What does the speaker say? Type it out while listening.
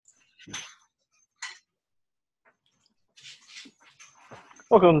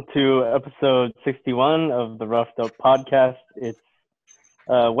Welcome to episode 61 of the Roughed Up Podcast. It's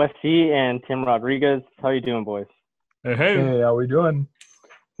Wes G and Tim Rodriguez. How you doing, boys? Hey, how we doing?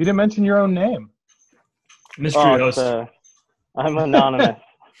 You didn't mention your own name. Mystery host. I'm anonymous.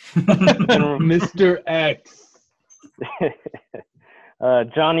 Mr. X.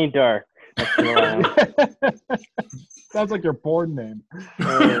 Johnny Dark. That's who I am. Sounds like your porn name.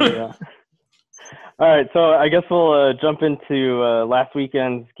 Yeah. All right, so I guess we'll jump into last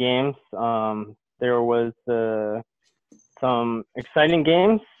weekend's games. There was some exciting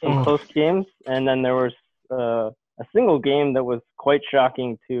games, some close games, and then there was a single game that was quite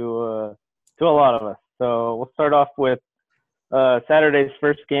shocking to a lot of us. So we'll start off with Saturday's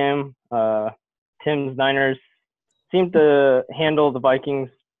first game. Tim's Niners seemed to handle the Vikings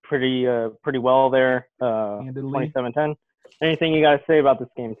pretty well there, 27-10. Anything you guys say about this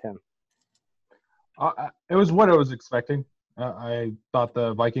game, Tim? It was what I was expecting. I thought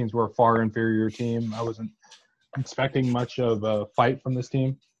the Vikings were a far inferior team. I wasn't expecting much of a fight from this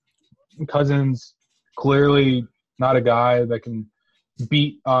team. Cousins, clearly not a guy that can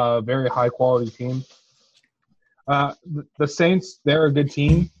beat a very high-quality team. The Saints, they're a good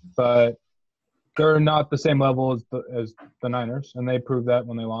team, but they're not the same level as the Niners, and they proved that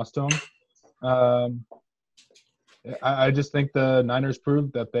when they lost to them. I just think the Niners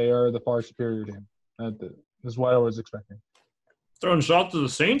proved that they are the far superior team. This is what I was expecting. Throwing shots to the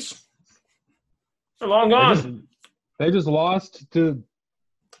Saints? They're long gone. They just lost to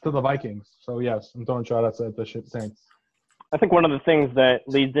the Vikings. So, yes, I'm throwing shots at the Saints. I think one of the things that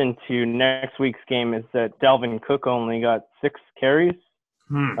leads into next week's game is that Dalvin Cook only got 6 carries.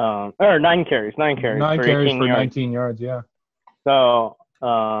 Or 9 carries. 9 carries. 9 carries for 19 yards, yeah. So,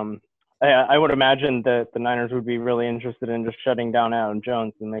 I would imagine that the Niners would be really interested in just shutting down Adam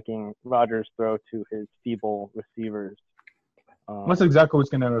Jones and making Rodgers throw to his feeble receivers. That's exactly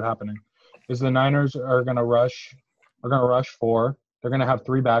what's going to end up happening. Is the Niners are going to rush 4. They're going to have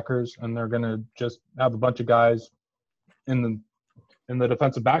 3 backers, and they're going to just have a bunch of guys in the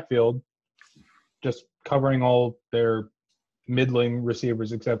defensive backfield, just covering all their middling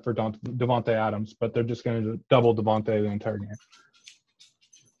receivers except for Devontae Adams. But they're just going to double Devontae the entire game.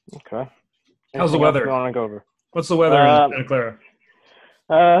 Okay. How's the weather? You want to go over? What's the weather in Santa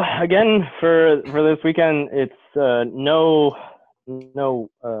Clara? Again, for this weekend, it's no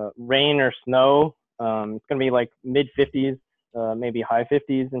rain or snow. It's going to be like mid-50s, maybe high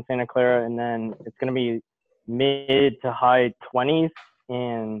 50s in Santa Clara, and then it's going to be mid to high 20s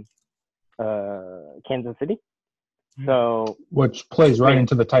in Kansas City. So, which plays right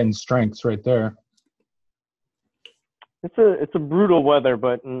into the Titans' strengths right there. It's a brutal weather,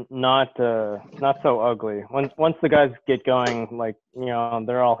 but not so ugly. Once the guys get going, like, you know,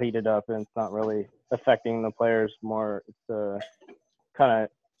 they're all heated up, and it's not really affecting the players more. It's kind of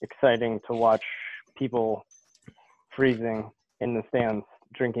exciting to watch people freezing in the stands,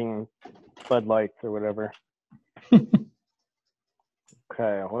 drinking Bud Lights or whatever.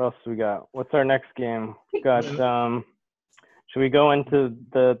 Okay, what else do we got? What's our next game? We got should we go into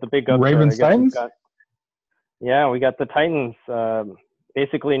the big upset? Ravens Titans? Yeah, we got the Titans.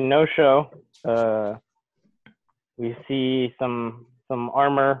 Basically, no show. We see some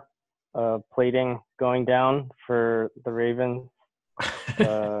armor plating going down for the Ravens.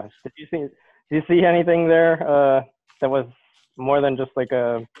 Did you see anything there that was more than just like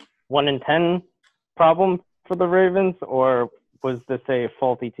a 1 in 10 problem for the Ravens, or was this a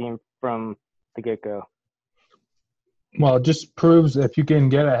faulty team from the get-go? Well, it just proves if you can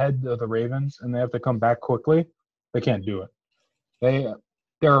get ahead of the Ravens and they have to come back quickly, they can't do it.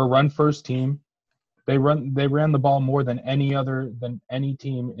 They're a run-first team. They ran the ball more than any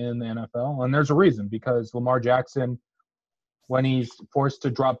team in the NFL, and there's a reason, because Lamar Jackson, when he's forced to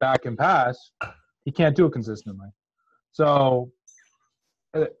drop back and pass, he can't do it consistently. So,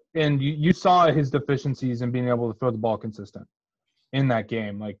 and you saw his deficiencies in being able to throw the ball consistent in that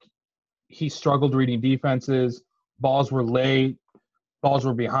game. Like, he struggled reading defenses. Balls were late. Balls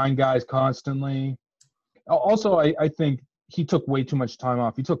were behind guys constantly. Also, I think he took way too much time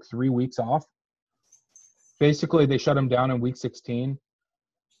off. He took 3 weeks off. Basically, they shut him down in week 16.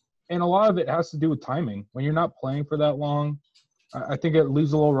 And a lot of it has to do with timing. When you're not playing for that long, I think it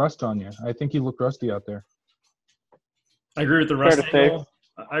leaves a little rust on you. I think he looked rusty out there. I agree with the rust angle.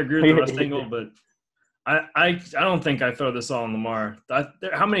 But I don't think I throw this all on Lamar.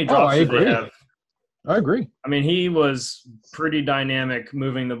 How many drops did they have? I agree. I mean, he was pretty dynamic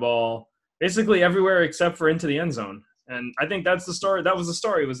moving the ball basically everywhere except for into the end zone. And I think that's the story. That was the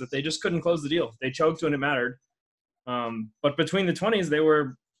story, was that they just couldn't close the deal. They choked when it mattered. But between the 20s, they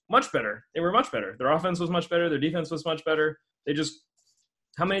were much better. They were much better. Their offense was much better. Their defense was much better. They just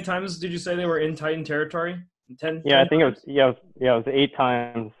 – how many times did you say they were in Titan territory? 10? Yeah, 10 I think times? it was 8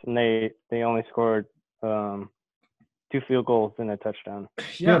 times, and they only scored 2 field goals and a touchdown.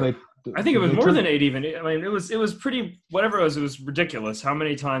 Yeah, I think it was more than 8 even. I mean, it was pretty – whatever it was ridiculous how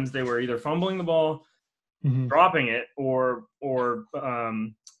many times they were either fumbling the ball, dropping it, or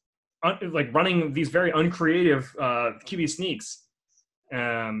like running these very uncreative QB sneaks,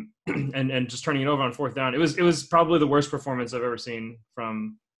 and just turning it over on 4th down. It was probably the worst performance I've ever seen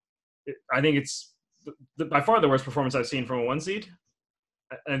from. I think it's by far the worst performance I've seen from a 1 seed.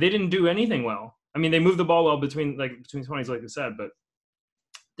 And they didn't do anything well. I mean, they moved the ball well between 20s, like you said, but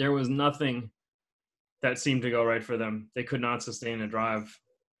there was nothing that seemed to go right for them. They could not sustain a drive.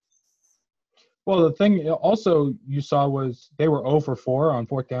 Well, the thing also you saw was they were 0 for 4 on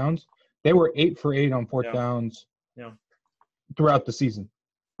 4th downs. They were 8 for 8 on 4th downs throughout the season.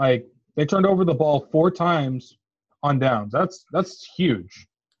 Like, they turned over the ball 4 times on downs. That's huge.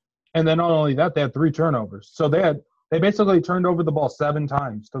 And then not only that, they had 3 turnovers. So they basically turned over the ball 7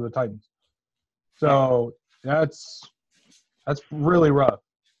 times to the Titans. So that's really rough.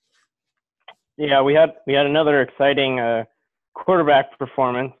 Yeah, we had another exciting quarterback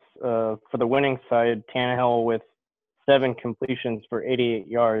performance for the winning side. Tannehill with 7 completions for 88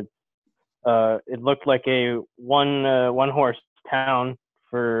 yards. It looked like a one-horse town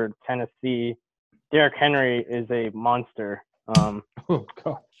for Tennessee. Derrick Henry is a monster. Oh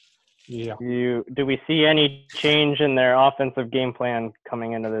God. Yeah. Do we see any change in their offensive game plan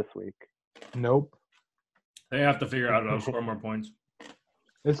coming into this week? Nope. They have to figure out how to score more points.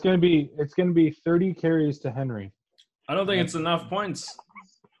 It's gonna be 30 carries to Henry. I don't think it's enough points.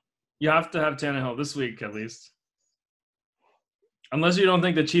 You have to have Tannehill this week at least. Unless you don't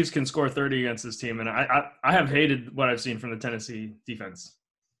think the Chiefs can score 30 against this team. And I have hated what I've seen from the Tennessee defense.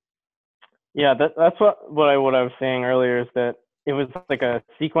 Yeah, that's what I was saying earlier is that it was like a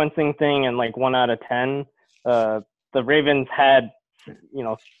sequencing thing, and like 1 out of 10. The Ravens had,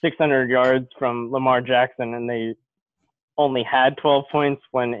 600 yards from Lamar Jackson, and they only had 12 points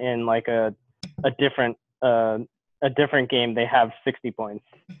when in like a different game they have 60 points.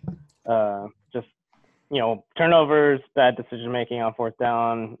 Just turnovers, bad decision making on 4th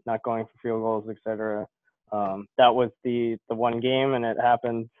down, not going for field goals, etc. That was the one game, and it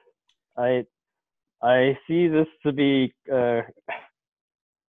happened. I see this to be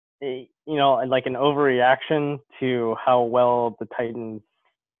like an overreaction to how well the Titans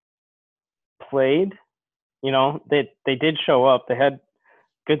played. They did show up. They had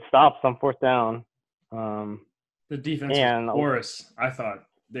good stops on 4th down. The defense was porous. I thought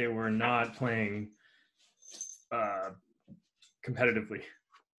they were not playing competitively.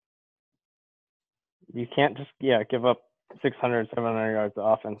 You can't just give up 600, 700 yards of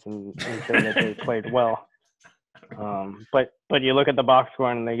offense and say that they played well. But you look at the box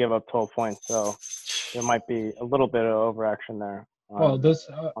score and they give up 12 points, so there might be a little bit of overaction there. On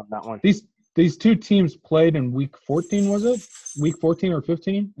that one. These 2 teams played in week 14, was it? Week 14 or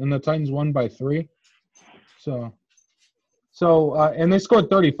 15, and the Titans won by 3. So and they scored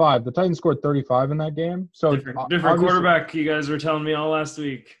 35. The Titans scored 35 in that game. So different quarterback. You guys were telling me all last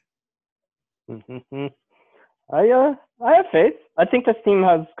week. Mm-hmm. I have faith. I think this team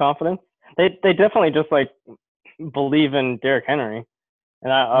has confidence. They definitely just believe in Derrick Henry,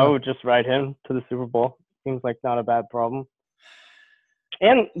 and I would just ride him to the Super Bowl. Seems like not a bad problem.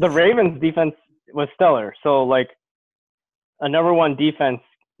 And the Ravens defense was stellar. So a number 1 defense,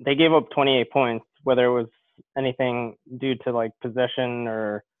 they gave up 28 points, whether it was anything due to possession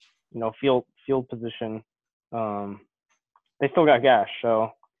or field position. They still got gashed.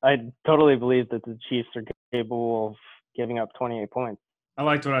 So I totally believe that the Chiefs are capable of giving up 28 points. I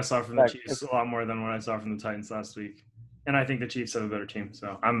liked what I saw from the Chiefs a lot more than what I saw from the Titans last week. And I think the Chiefs have a better team.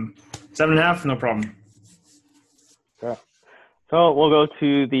 So I'm 7.5, no problem. Okay. So we'll go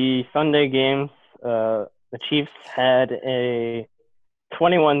to the Sunday games. The Chiefs had a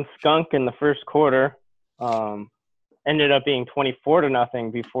 21 skunk in the first quarter. Ended up being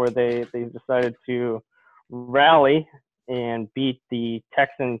 24-0 before they decided to rally and beat the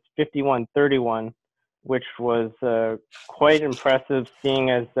Texans 51-31, which was quite impressive, seeing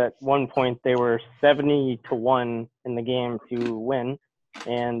as at one point they were 70-1 in the game to win,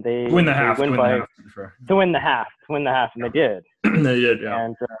 and they win the half, and they did. They did, yeah.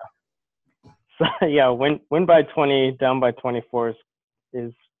 And so win by 20, down by 24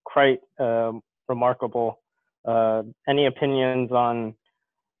 is quite remarkable. Any opinions on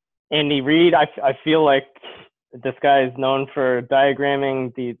Andy Reid? I feel like this guy is known for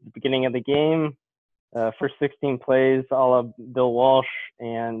diagramming the beginning of the game. first 16 plays, all of Bill Walsh,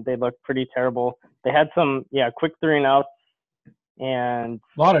 and they looked pretty terrible. They had some, quick 3-and-outs, and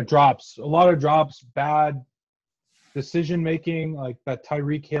a lot of drops, bad decision making, like that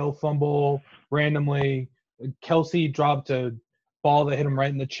Tyreek Hill fumble randomly. Kelsey dropped a ball that hit him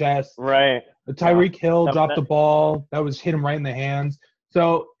right in the chest. Right. Tyreek Hill dropped a ball that was hit him right in the hands.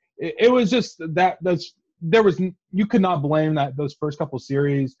 So it was just you could not blame those first couple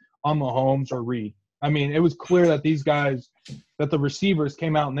series on Mahomes or Reed. I mean, it was clear that these guys, that the receivers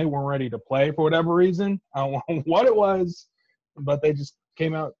came out and they weren't ready to play for whatever reason. I don't know what it was, but they just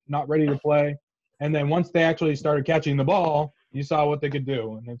came out not ready to play. And then once they actually started catching the ball, you saw what they could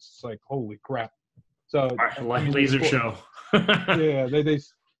do, and it's like, holy crap! So laser show. Yeah,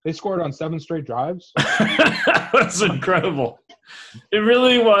 they scored on 7 straight drives. That's incredible. It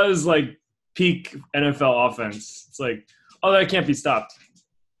really was like peak NFL offense. It's like, oh, that can't be stopped.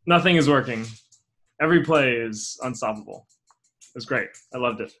 Nothing is working. Every play is unstoppable. It was great. I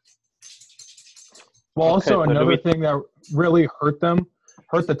loved it. Well, also another thing that really hurt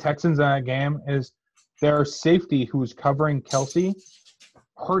the Texans in that game is their safety, who was covering Kelsey,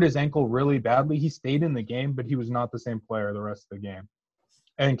 hurt his ankle really badly. He stayed in the game, but he was not the same player the rest of the game.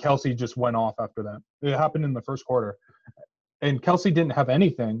 And Kelsey just went off after that. It happened in the first quarter. And Kelsey didn't have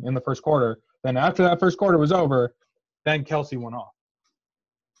anything in the first quarter. Then after that first quarter was over, then Kelsey went off.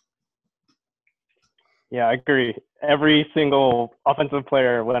 Yeah, I agree. Every single offensive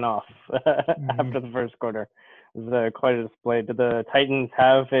player went off after the first quarter. It was quite a display. Did the Titans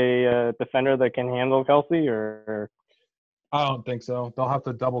have a defender that can handle Kelsey, or? I don't think so. They'll have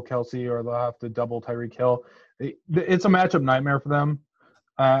to double Kelsey, or they'll have to double Tyreek Hill. It's a matchup nightmare for them.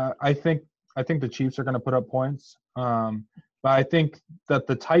 I think the Chiefs are going to put up points, but I think that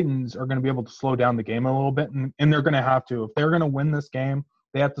the Titans are going to be able to slow down the game a little bit, and they're going to have to. If they're going to win this game,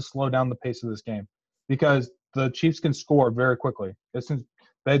 they have to slow down the pace of this game, because the Chiefs can score very quickly.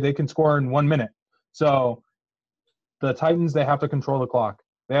 They can score in 1 minute. So the Titans, they have to control the clock.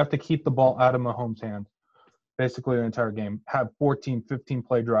 They have to keep the ball out of Mahomes' hand basically the entire game, have 14, 15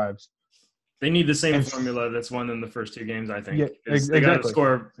 play drives. They need the same formula that's won in the first 2 games, I think. Yeah, They got to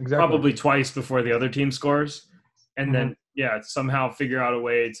score probably twice before the other team scores, and then, somehow figure out a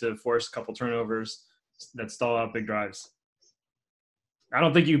way to force a couple turnovers that stall out big drives. I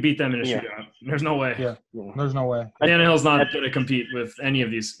don't think you beat them in a shootout. There's no way. Yeah, there's no way. Tannehill's not going to compete with any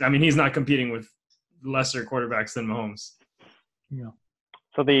of these. I mean, he's not competing with lesser quarterbacks than Mahomes. Yeah.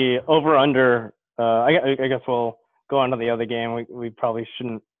 So the over-under, I guess we'll go on to the other game. We probably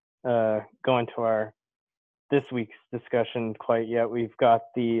shouldn't go into this week's discussion quite yet. We've got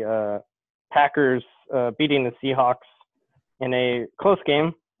the Packers beating the Seahawks in a close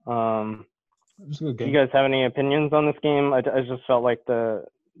game. Do you guys have any opinions on this game? I just felt like the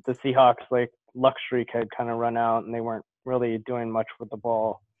Seahawks, like, luck streak had kind of run out, and they weren't really doing much with the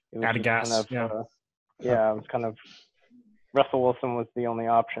ball. It was out of gas. It was kind of Russell Wilson was the only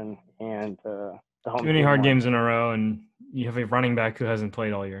option, and the home too many hard games in a row, and you have a running back who hasn't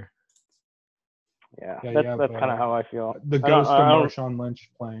played all year. That's kind of how I feel. The ghost of Marshawn Lynch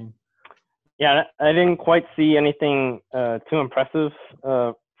playing. Yeah, I didn't quite see anything too impressive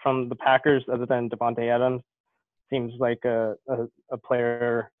from the Packers other than Devontae Adams. Seems like a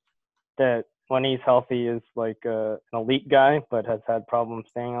player that when he's healthy is like an elite guy, but has had problems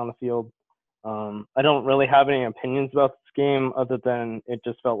staying on the field. I don't really have any opinions about this game other than it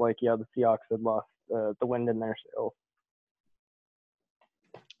just felt like, the Seahawks had lost the wind in their sails.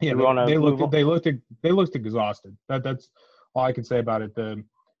 Yeah, they looked exhausted. That's all I can say about it.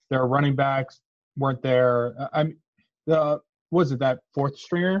 Their running backs weren't there. Was it that fourth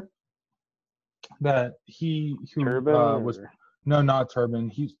stringer that not Turbin.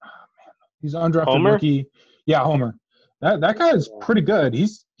 He's undrafted Homer? rookie. Yeah, Homer. That guy is pretty good.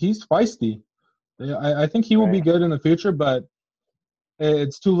 He's feisty. I think he will be good in the future, but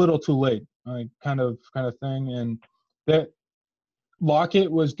it's too little, too late, kind of thing. And that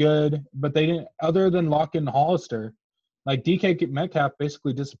Lockett was good, but they didn't. Other than Lockett and Hollister, like DK Metcalf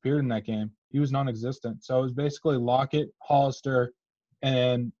basically disappeared in that game. He was non-existent. So it was basically Lockett, Hollister,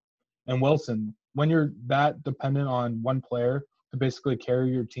 and Wilson. When you're that dependent on one player to basically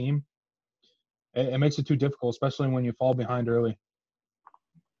carry your team, it makes it too difficult, especially when you fall behind early.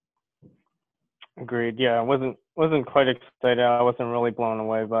 Agreed. Yeah, I wasn't quite excited. I wasn't really blown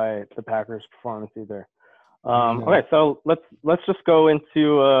away by the Packers' performance either. Okay, so let's just go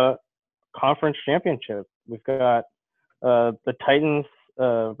into conference championship. We've got the Titans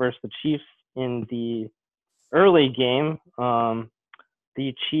versus the Chiefs in the early game.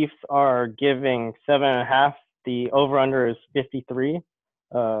 The Chiefs are giving 7.5. The over/under is 53.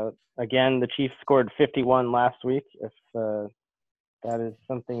 Again, the Chiefs scored 51 last week. If that is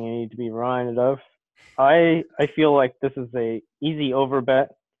something you need to be reminded of, I feel like this is a easy over bet,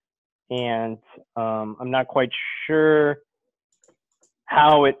 and I'm not quite sure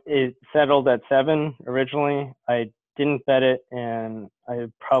how it settled at 7 originally. I didn't bet it, and I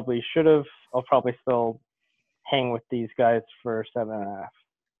probably should have. I'll probably still hang with these guys for 7.5.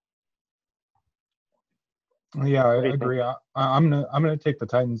 Yeah, I What do you agree. I'm gonna take the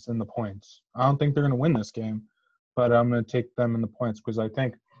Titans in the points. I don't think they're gonna win this game, but I'm gonna take them in the points because I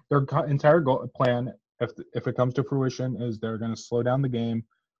think their entire plan, if it comes to fruition, is they're gonna slow down the game,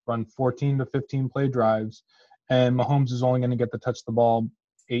 run 14 to 15 play drives, and Mahomes is only gonna get to touch the ball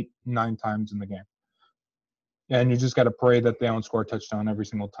 8-9 times in the game. And you just got to pray that they don't score a touchdown every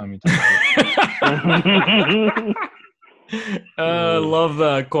single time you touch it. Love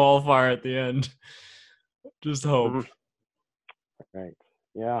the qualifier at the end. Just hope. Right.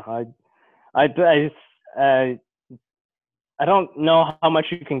 Yeah. I don't know how much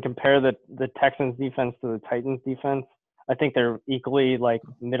you can compare the Texans defense to the Titans defense. I think they're equally like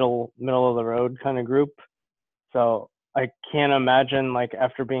middle of the road kind of group. So I can't imagine, like,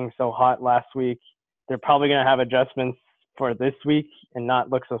 after being so hot last week, they're probably going to have adjustments for this week and not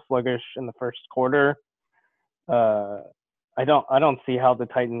look so sluggish in the first quarter. I don't see how the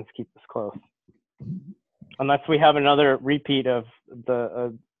Titans keep this close, unless we have another repeat of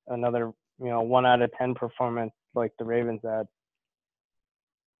another 1 out of 10 performance like the Ravens had.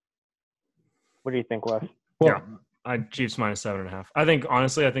 What do you think, Wes? Yeah, Chiefs minus 7.5. I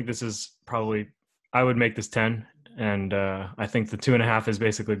think this is probably, I would make this 10, and I think the 2.5 is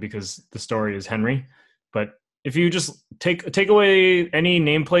basically because the story is Henry. But if you just take away any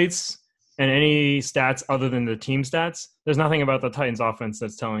nameplates and any stats other than the team stats, there's nothing about the Titans offense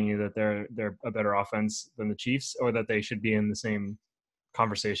that's telling you that they're a better offense than the Chiefs, or that they should be in the same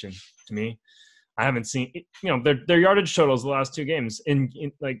conversation. To me, I haven't seen, their yardage totals the last 2 games in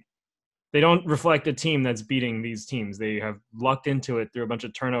like, they don't reflect a team that's beating these teams. They have lucked into it through a bunch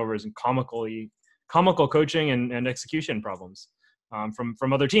of turnovers and comical coaching and execution problems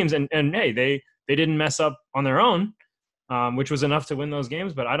from other teams. And hey, they didn't mess up on their own, which was enough to win those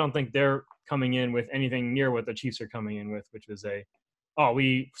games. But I don't think they're coming in with anything near what the Chiefs are coming in with, which was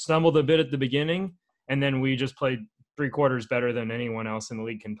we stumbled a bit at the beginning, and then we just played 3 quarters better than anyone else in the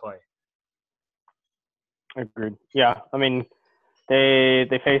league can play. Agreed. Yeah, I mean,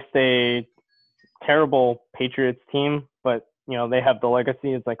 they faced a terrible Patriots team, but they have the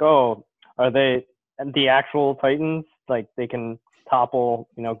legacy. It's like, are they the actual Titans? Like, they can topple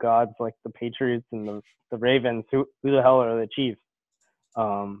gods like the Patriots and the Ravens. Who the hell are the Chiefs?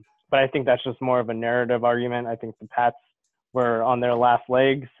 But I think that's just more of a narrative argument. I think the Pats were on their last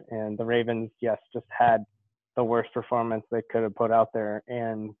legs, and the Ravens, yes, just had the worst performance they could have put out there,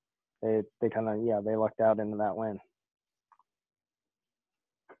 and they kind of they lucked out into that win.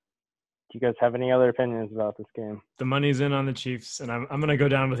 Do you guys have any other opinions about this game? The money's in on the Chiefs, and I'm going to go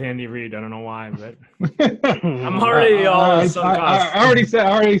down with Andy Reid. I don't know why, but I'm already all sunk cost. I already said.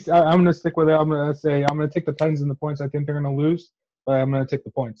 I'm going to stick with it. I'm going to take the Titans in the points. I think they're going to lose, but I'm going to take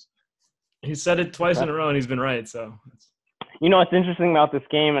the points. He said it twice in a row, and he's been right. So, what's interesting about this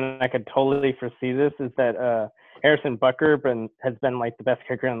game, and I could totally foresee this, is that Harrison Butker has been like the best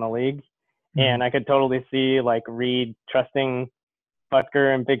kicker in the league, and I could totally see like Reid trusting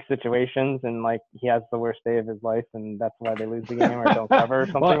Butker in big situations, and like he has the worst day of his life, and that's why they lose the game or don't cover or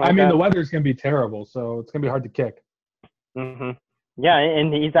something like that. I mean, the weather's gonna be terrible, so it's gonna be hard to kick. Mm-hmm. Yeah,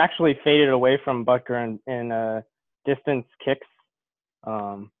 and he's actually faded away from Butker in distance kicks.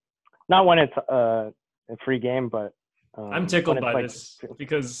 Not when it's a free game, but I'm tickled by this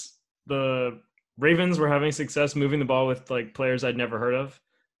because the Ravens were having success moving the ball with like players I'd never heard of,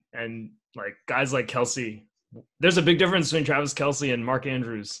 and like guys like Kelce. There's a big difference between Travis Kelce and Mark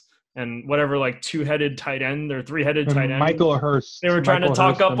Andrews and whatever, like 2-headed tight end or 3-headed tight end. Michael Hurst. They were trying to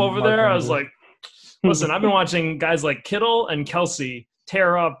talk up over there. I was like, listen, I've been watching guys like Kittle and Kelce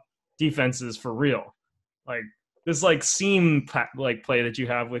tear up defenses for real. Like this like seam like play that you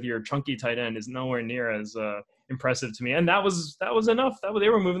have with your chunky tight end is nowhere near as impressive to me. And that was enough. They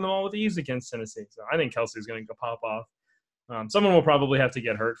were moving them all with ease against Tennessee. So I think Kelce's going to go pop off. Someone will probably have to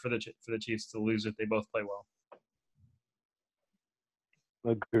get hurt for the Chiefs to lose if they both play well.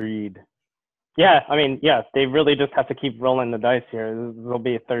 Agreed. Yeah, I mean, yes, they really just have to keep rolling the dice here. This will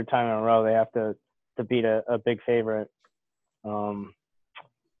be a 3rd time in a row they have to beat a big favorite. We'll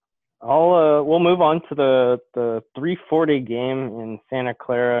move on to the 3:40 game in Santa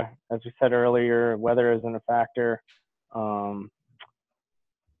Clara. As we said earlier, weather isn't a factor.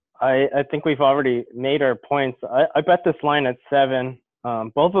 I think we've already made our points. I bet this line at 7.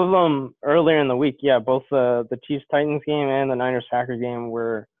 Both of them earlier in the week. Yeah, both the Chiefs Titans game and the Niners Packers game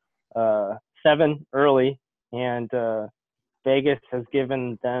were 7 early, and Vegas has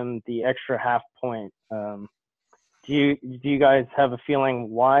given them the extra half point. Do you guys have a feeling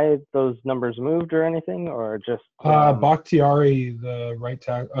why those numbers moved or anything, or just Bakhtiari,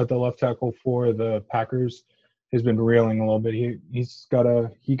 the left tackle for the Packers, has been reeling a little bit.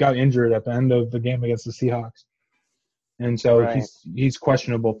 He got injured at the end of the game against the Seahawks, and so right. he's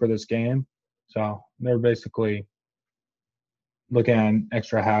questionable for this game. So they're basically looking at an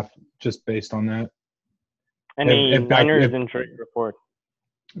extra half just based on that. Any Niners injury report?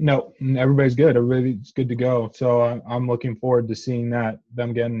 No, everybody's good. Everybody's good to go. So I'm looking forward to seeing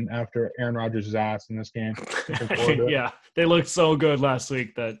them getting after Aaron Rodgers' ass in this game. Yeah, they looked so good last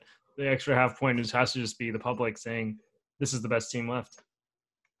week that the extra half point has to just be the public saying this is the best team left.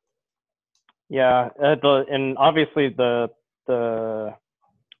 Yeah, and obviously the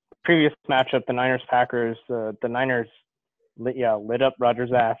previous matchup, the Niners-Packers, the Niners lit up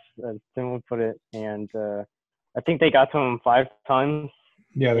Rodgers' ass, as Tim would put it, and I think they got to him 5 times.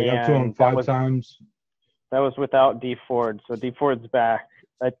 Yeah, they got to him 5 times. That was without Dee Ford, so Dee Ford's back.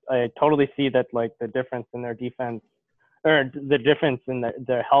 I totally see that, like, the difference in their defense, or the difference in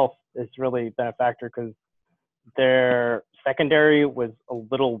their health is really been a factor, because their secondary was a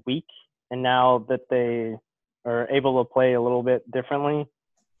little weak, and now that they are able to play a little bit differently,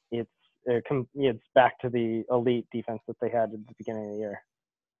 it's back to the elite defense that they had at the beginning of the year.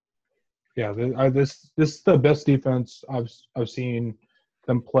 Yeah, this is the best defense I've seen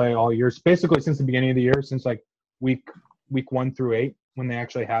them play all year. Basically since the beginning of the year, since like week 1 through 8, when they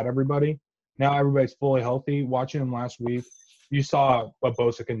actually had everybody. Now everybody's fully healthy. Watching them last week, you saw what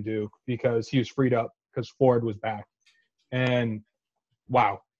Bosa can do because he was freed up because Ford was back. And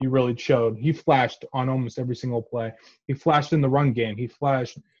wow, he really showed. He flashed on almost every single play. He flashed in the run game. He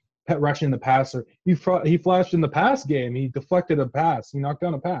flashed rushing the passer. He flashed in the pass game. He deflected a pass. He knocked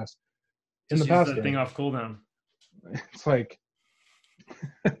down a pass in the pass game. Thing off cooldown. It's like,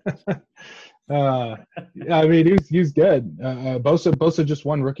 I mean, he's good. Bosa just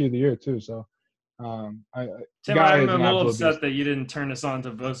won Rookie of the Year too. So, Tim, I'm a little upset that you didn't turn us on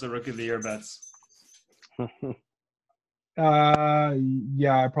to Bosa Rookie of the Year bets. Yeah,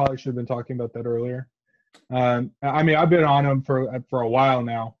 I probably should have been talking about that earlier. I mean, I've been on him for a while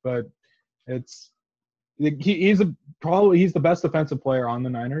now, but he's the best defensive player on the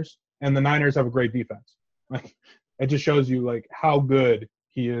Niners, and the Niners have a great defense. Like, it just shows you like how good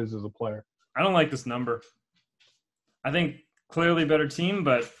he is as a player. I don't like this number. I think clearly better team,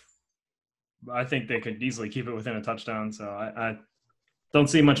 but I think they could easily keep it within a touchdown. So I don't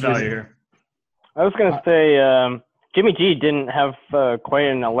see much value here. I was going to say Jimmy G didn't have quite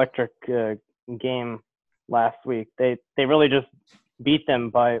an electric game last week. They really just beat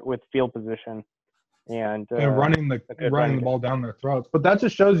them with field position and running the ball down their throats. But that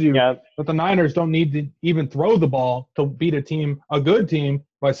just shows you that the Niners don't need to even throw the ball to beat a good team,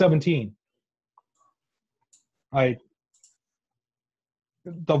 by 17. Like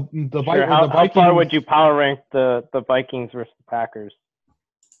the Vikings. How far would you power rank the Vikings versus the Packers?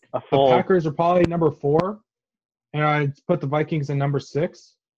 The Packers are probably number 4, and I'd put the Vikings in number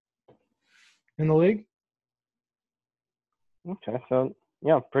 6 in the league. Okay, so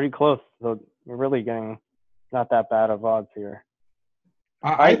yeah, pretty close. So you're really getting not that bad of odds here.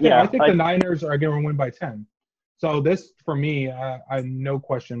 I think the Niners are going to win by 10. So this, for me, I no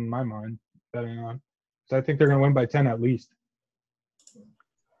question in my mind betting on. So I think they're going to win by 10 at least.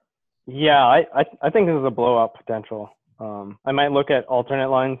 Yeah, I think this is a blowout potential. I might look at alternate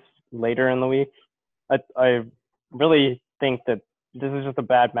lines later in the week. I really think that this is just a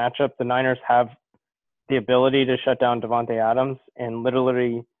bad matchup. The Niners have the ability to shut down Davante Adams, and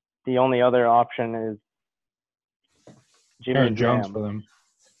literally the only other option is Jimmy Jones for them.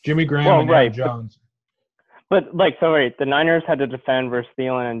 Jimmy Graham and Aaron Jones. But the Niners had to defend versus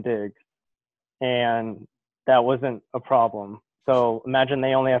Thielen and Diggs, and that wasn't a problem. So imagine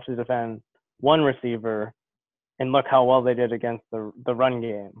they only have to defend one receiver, and look how well they did against the run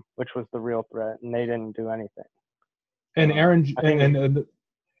game, which was the real threat, and they didn't do anything. And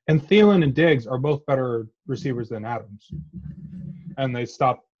and Thielen and Diggs are both better receivers than Adams, and they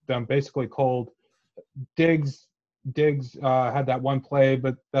stopped them basically cold. Diggs had that one play,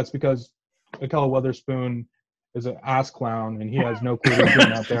 but that's because Ahkello Witherspoon is an ass clown, and he has no clue what's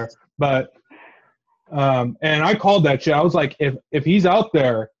doing out there. But and I called that shit. I was like, if he's out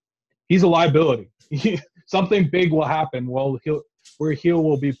there, he's a liability. Something big will happen. Well, heel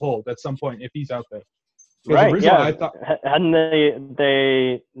will be pulled at some point if he's out there. Right. Yeah. I thought, hadn't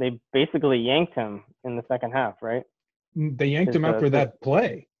they basically yanked him in the second half, right? They yanked him His, after that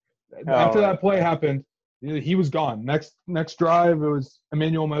play. Oh, After that right. play happened, he was gone. Next drive, it was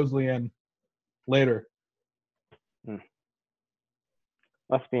Emmanuel Mosley in later.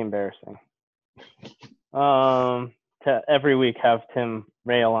 Must be embarrassing. To every week have Tim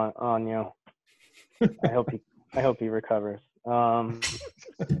rail on you. I hope he recovers. I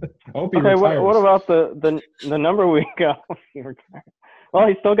hope he Okay, retires. what about the number we got? Well,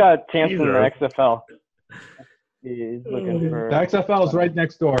 he still got a chance in the XFL. He's looking for The XFL is right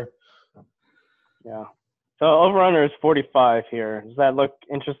next door. Yeah. So over/under is 45 here. Does that look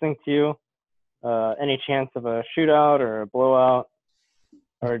interesting to you? Any chance of a shootout or a blowout?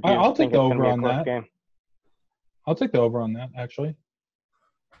 Or do you I'll think take the it's going to over be a on close that. game? I'll take the over on that, actually.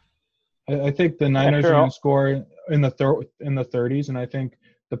 I think the Niners sure. are going to score in the 30s, and I think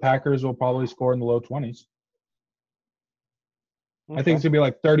the Packers will probably score in the low 20s. Okay. I think it's going to be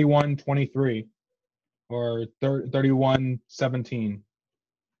like 31-23 or 31-17.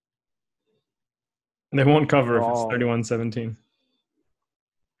 They won't cover if it's Oh. 31-17.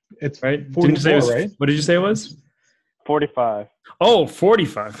 It's right. 44, Didn't you say it was, right? What did you say it was? 45. Oh,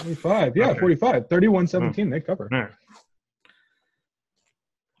 45. 45. Yeah, Okay. 45. 31-17. They cover. All right.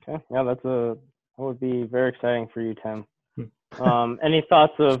 Okay. Yeah, that would be very exciting for you, Tim. Any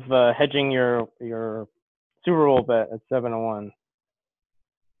thoughts of hedging your Super Bowl bet at 7-1?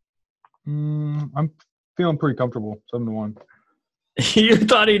 I'm feeling pretty comfortable. 7-1. You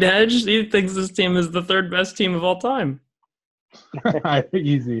thought he'd hedge? He thinks this team is the third best team of all time.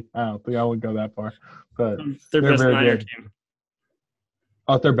 Easy. I don't think I would go that far, but Their they're best very Niner good. team.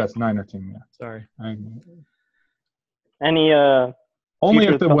 Oh, their best Niner team. Yeah. Sorry. Any Only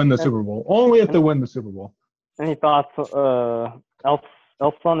future if they win the thoughts? Super Bowl. Only if they win the Super Bowl. Any thoughts else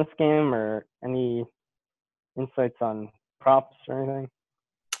on this game, or any insights on props or anything?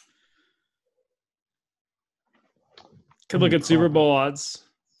 Could look at Super Bowl odds.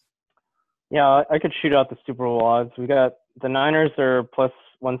 Yeah, I could shoot out the Super Bowl odds. We got the Niners are plus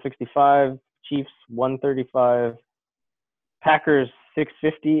 165, Chiefs 135, Packers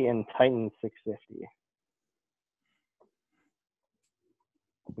 650, and Titans 650.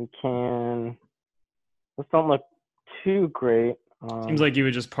 Those don't look too great. Seems like you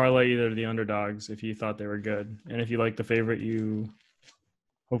would just parlay either of the underdogs if you thought they were good, and if you like the favorite, you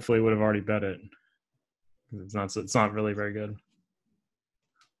hopefully would have already bet it. It's not really very good.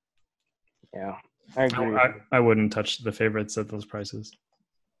 Yeah, I agree. I wouldn't touch the favorites at those prices.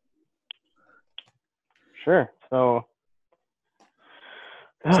 Sure. So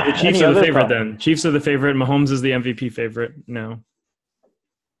the Chiefs are the favorite then. Chiefs are the favorite. Mahomes is the MVP favorite now.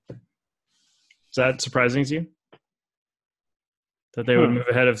 Is that surprising to you? That they would move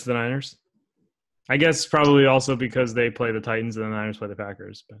ahead of the Niners? I guess probably also because they play the Titans and the Niners play the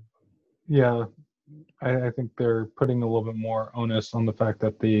Packers. But Yeah, I think they're putting a little bit more onus on the fact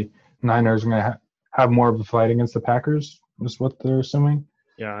that the Niners are going to have more of a fight against the Packers, is what they're assuming.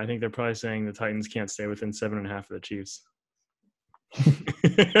 Yeah, I think they're probably saying the Titans can't stay within 7.5 of the Chiefs.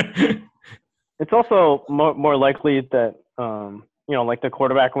 It's also more likely that like the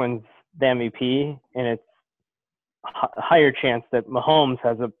quarterback wins the MVP, and it's a higher chance that Mahomes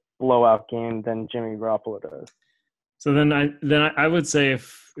has a blowout game than Jimmy Garoppolo does. So then I would say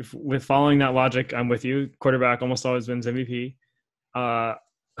if with following that logic, I'm with you. Quarterback almost always wins MVP. How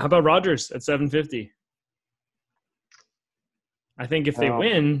about Rodgers at 750? I think if they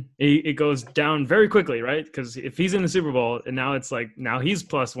win, it goes down very quickly, right? Because if he's in the Super Bowl, and now it's like he's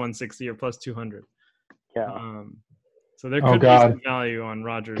plus 160 or plus 200. Yeah. So there could be some value on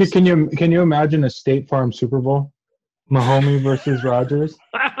Rodgers. Can you imagine a State Farm Super Bowl? Mahomes versus Rodgers?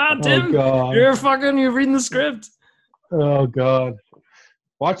 Tim, God. you're reading the script. Oh, God.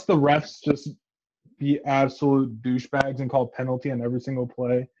 Watch the refs just be absolute douchebags and call penalty on every single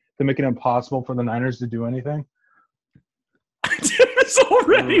play to make it impossible for the Niners to do anything. Tim is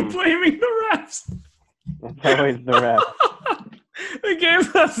already blaming the refs. It's always the refs. The game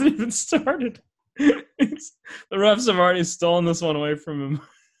hasn't even started. The refs have already stolen this one away from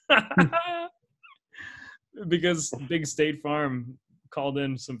him. Because Big State Farm called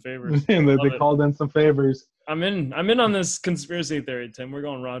in some favors. And they called in some favors. I'm in on this conspiracy theory, Tim. We're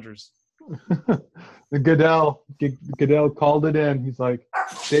going Rodgers. The Goodell called it in. He's like,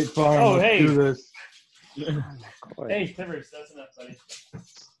 State Farm, let's do this. Hey, Timbers, that's enough, buddy.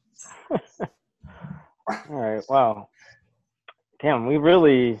 All right. Wow. Damn, we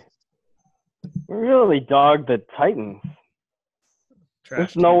really dogged the Titans.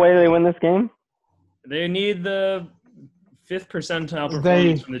 There's no way they win this game. They need the 5th percentile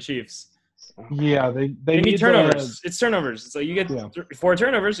performance from the Chiefs. Yeah, they need turnovers. It's turnovers. So you get 4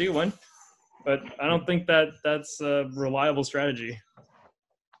 turnovers, you win. but I don't think that's a reliable strategy.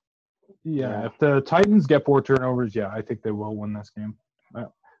 Yeah, if the Titans get 4 turnovers, I think they will win this game.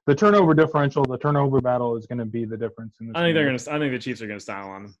 The turnover differential, the turnover battle is going to be the difference in this I think game. I think the Chiefs are going to style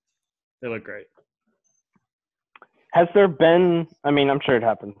on them. They look great. Has there been? I mean, I'm sure it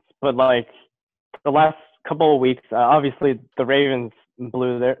happens, but like the last couple of weeks, obviously the Ravens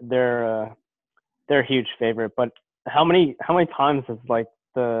blew they're a huge favorite. But how many times has like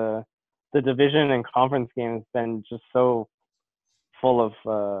the division and conference games been just so full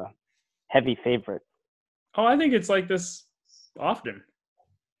of heavy favorites? Oh, I think it's like this often.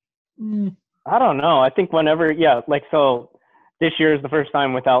 I don't know. I think whenever, like so, this year is the first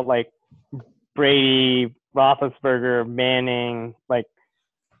time without like Brady, Roethlisberger, Manning, like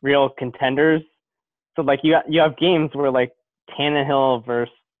real contenders. So like you have games where like Tannehill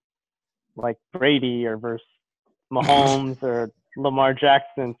versus like Brady or versus Mahomes or Lamar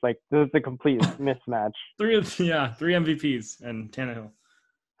Jackson. It's like this is a complete mismatch. 3 MVPs and Tannehill.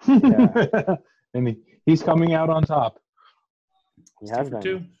 Yeah. And he's coming out on top. He has 2 for been.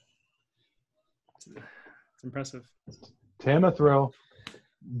 2. It's impressive. Tana throw,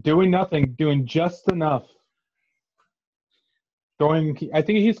 doing nothing, doing just enough. I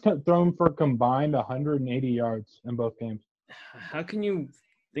think he's thrown for combined 180 yards in both games. How can you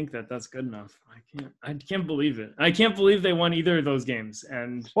think that that's good enough? I can't believe it. I can't believe they won either of those games.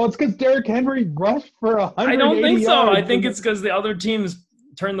 And well, it's because Derrick Henry rushed for 180 I don't think so. yards. I think it's because the other teams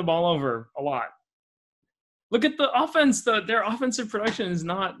turned the ball over a lot. Look at the offense. Their offensive production is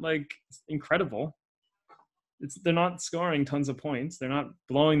not like incredible. They're not scoring tons of points. They're not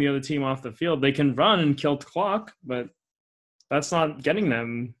blowing the other team off the field. They can run and kill the clock, but that's not getting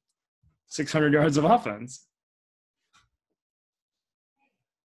them 600 yards of offense.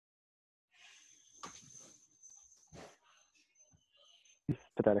 He's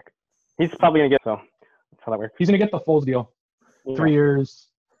pathetic. He's probably going to get so. That's how that works. He's going to get the Foles deal. Yeah. 3 years,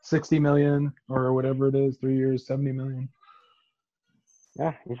 $60 million or whatever it is. 3 years, $70 million.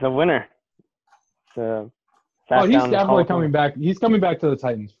 Yeah, he's a winner. He's definitely coming back. He's coming back to the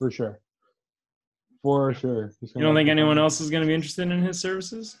Titans for sure. For sure. You don't think anyone else is going to be interested in his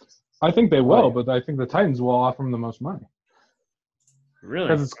services? I think they will, but I think the Titans will offer him the most money. Really?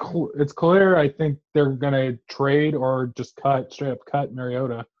 Because it's clear. I think they're going to trade or just straight up cut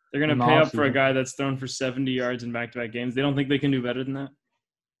Mariota. They're going to pay up for a guy that's thrown for 70 yards in back-to-back games. They don't think they can do better than that?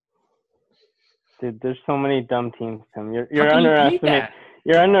 Dude, there's so many dumb teams, Tim. You're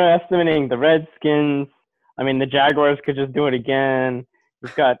underestimating the Redskins. I mean, the Jaguars could just do it again.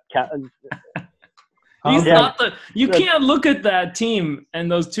 You've got you can't look at that team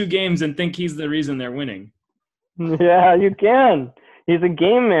and those 2 games and think he's the reason they're winning. Yeah, you can. He's a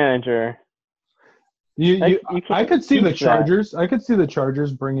game manager. I could see the Chargers. I could see the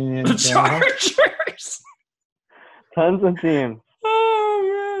Chargers bringing in the Chargers. Tons of teams.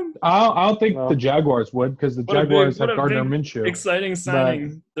 Oh man! I don't think the Jaguars would because the Jaguars have Gardner Minshew. Exciting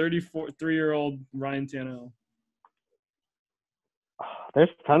signing, 3-year-old Ryan Tannehill. There's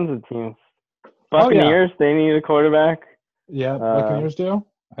tons of teams. Buccaneers, they need a quarterback. Yeah, Buccaneers do.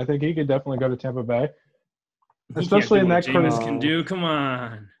 I think he could definitely go to Tampa Bay, especially in that Jameis can do. Come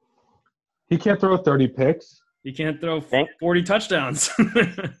on. He can't throw 30 picks. He can't throw 40 touchdowns.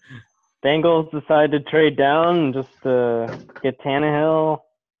 Bengals decide to trade down and just get Tannehill.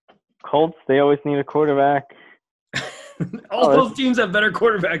 Colts, they always need a quarterback. All those teams have better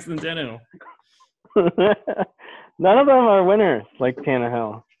quarterbacks than Tannehill. None of them are winners like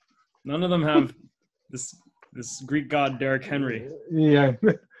Tannehill. None of them have this Greek god Derrick Henry. Yeah.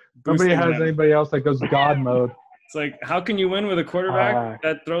 Nobody has anybody else that goes God mode. It's like, how can you win with a quarterback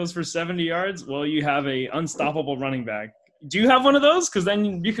that throws for 70 yards? Well, you have a unstoppable running back. Do you have one of those? Because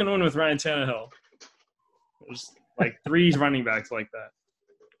then you can win with Ryan Tannehill. There's like 3 running backs like that.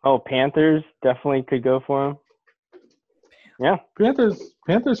 Oh, Panthers definitely could go for him. Yeah. Panthers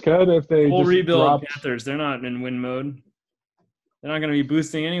could if they full just rebuild dropped. Panthers. They're not in win mode. They're not going to be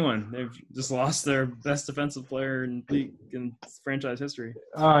boosting anyone. They've just lost their best defensive player in franchise history.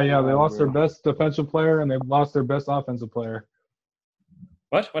 Yeah, they lost their best defensive player and they lost their best offensive player.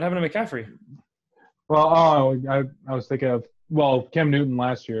 What happened to McCaffrey? Well, I was thinking of Cam Newton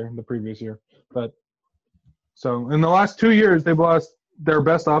the previous year. But so in the last 2 years, they've lost their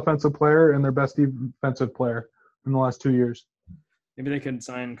best offensive player and their best defensive player in the last 2 years. Maybe they could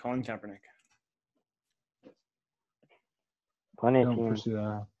sign Colin Kaepernick. Plenty of teams.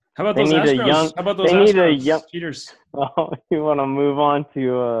 How about those Astros? How about those Astros? Cheaters. Oh, you want to move on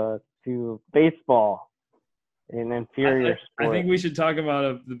to baseball, an inferior sport. I think we should talk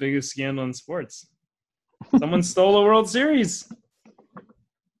about the biggest scandal in sports. Someone stole a World Series.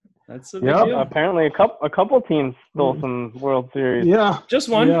 That's a big Yep. deal. Apparently, a couple teams stole some World Series. Yeah. Just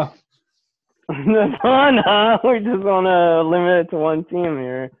one. Yeah. That's fun, huh? We just want to limit it to one team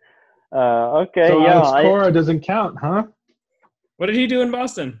here. Okay, So yeah. Alex Cora doesn't count, huh? What did he do in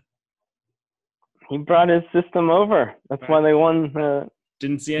Boston? He brought his system over. That's why they won.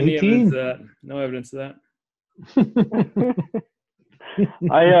 Didn't see any 18. evidence of that. No evidence of that.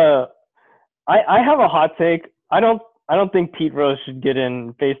 I have a hot take. I don't think Pete Rose should get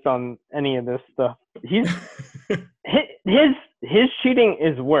in based on any of this stuff. His cheating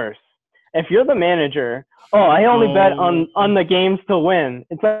is worse. If you're the manager, I only bet on the games to win.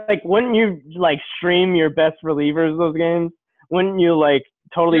 It's like, wouldn't you like stream your best relievers those games? Wouldn't you like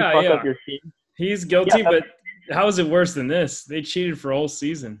totally fuck up your team? He's guilty, but how is it worse than this? They cheated for a whole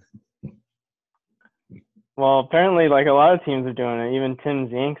season. Well, apparently, like a lot of teams are doing it. Even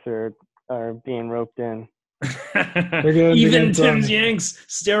Tim's Yanks are being roped in. Even Tim's Yanks,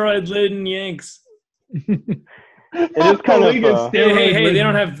 steroid-laden Yanks. It is kind of hey, they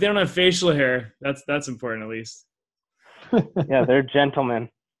don't have facial hair. That's important at least. Yeah, they're gentlemen.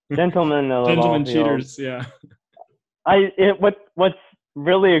 Gentlemen cheaters, yeah. What's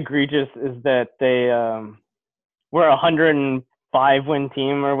really egregious is that they were a 105 win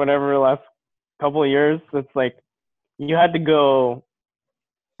team or whatever the last couple of years. It's like you had to go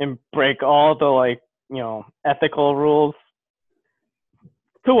and break all the like, ethical rules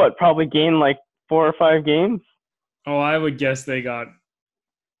to probably gain like 4 or 5 games. Oh, I would guess they got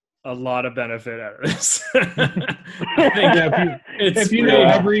a lot of benefit out of this. I think if you know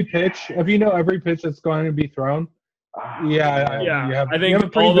every pitch that's going to be thrown. Yeah. I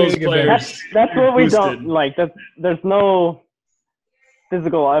think all those players. That's what we don't like. There's no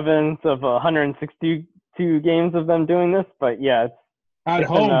physical evidence of 162 games of them doing this, but yeah, it's at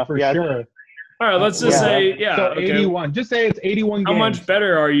home enough. for sure. All right, let's just say So 81. Just say it's 81 games. How much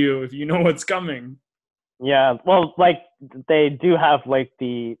better are you if you know what's coming? Yeah, well, like they do have like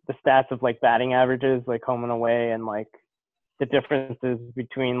the stats of like batting averages, like home and away, and like the differences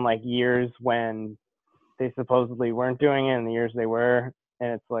between like years when they supposedly weren't doing it and the years they were,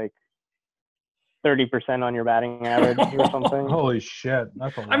 and it's like 30% on your batting average or something. Holy shit,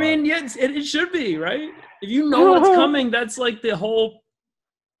 that's a lot. I mean, it should be, right? If you know what's coming, that's like the whole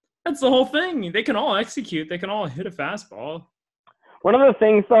thing. They can all execute. They can all hit a fastball. One of the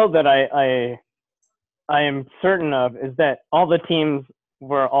things though that I am certain of is that all the teams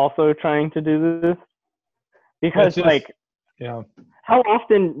were also trying to do this because how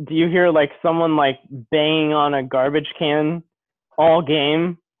often do you hear like someone like banging on a garbage can all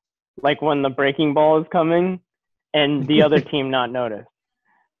game, like when the breaking ball is coming, and the other team not notice?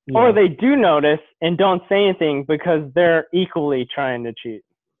 Or they do notice and don't say anything because they're equally trying to cheat.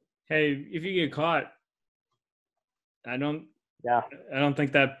 Hey, if you get caught, I don't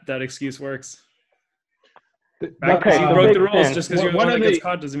think that excuse works. You broke the rules. Just because you're the one that gets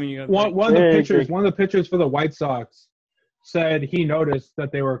caught doesn't mean you got. One of the pitchers for the White Sox said he noticed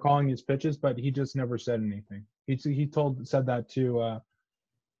that they were calling his pitches, but he just never said anything. He said that to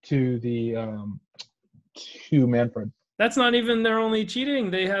Manfred. That's not even their only cheating.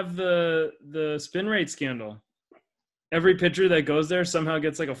 They have the spin rate scandal. Every pitcher that goes there somehow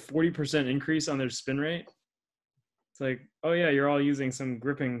gets like a 40% increase on their spin rate. It's like, oh yeah, you're all using some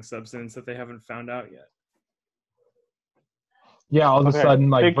gripping substance that they haven't found out yet. Yeah, all of a sudden,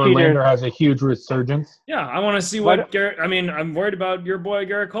 like Verlander has a huge resurgence. Yeah, I want to see what Garrett. I mean, I'm worried about your boy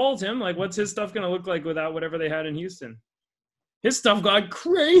Garrett Cole, Tim. Like, what's his stuff going to look like without whatever they had in Houston? His stuff got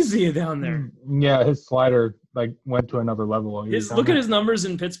crazy down there. Yeah, his slider like went to another level. Look at his numbers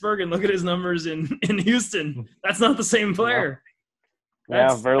in Pittsburgh and look at his numbers in Houston. That's not the same player.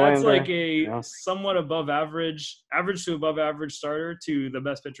 That's like a somewhat above average to above average starter to the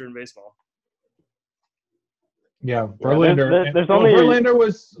best pitcher in baseball. Yeah, Verlander. Verlander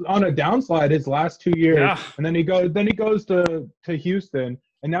was on a downslide his last 2 years, and then he goes to Houston,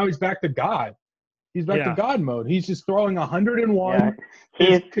 and now he's back to God. He's back to God mode. He's just throwing 101. Yeah.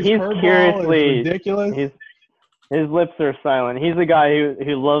 He's curiously ridiculous. His lips are silent. He's a guy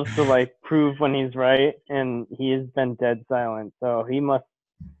who loves to like prove when he's right, and he has been dead silent. So he must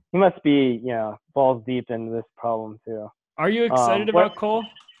be balls deep into this problem too. Are you excited about Cole,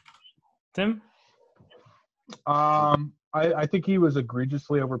 Tim? I think he was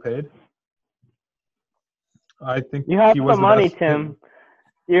egregiously overpaid. I think you have the money, Tim.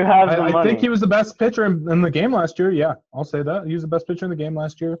 You have the money. I think he was the best pitcher in the game last year. Yeah, I'll say that. He was the best pitcher in the game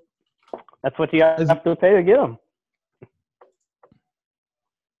last year. That's what you have to pay to get him.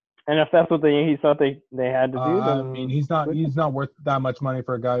 And if that's what he thought they had to do, then I mean, he's not worth that much money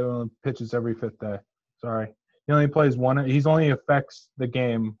for a guy who only pitches every 5th day. Sorry, He only plays one. He's only affects the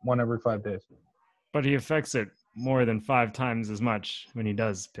game one every 5 days. But he affects it more than 5 times as much when he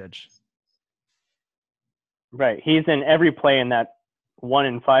does pitch. Right. He's in every play in that 1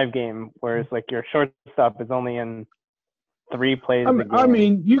 in 5 game, whereas like your shortstop is only in 3 plays a game. I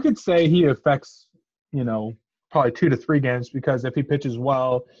mean, you could say he affects, probably 2 to 3 games because if he pitches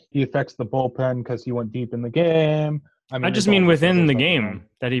well, he affects the bullpen because he went deep in the game. I just mean within the game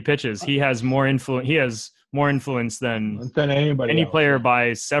that he pitches, he has more influence. He has more influence than any player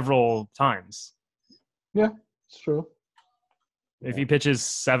by several times. Yeah, it's true. If he pitches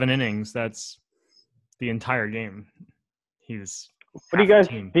 7 innings, that's the entire game. He's. What do you guys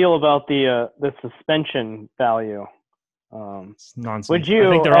feel about the suspension value? It's nonsense. Would you?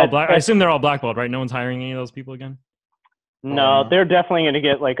 I think they're all black. I assume they're all blackballed, right? No one's hiring any of those people again. No, they're definitely going to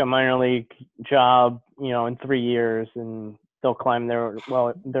get like a minor league job, in 3 years, and they'll climb their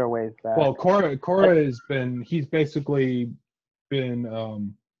ways back. Well, Cora he's basically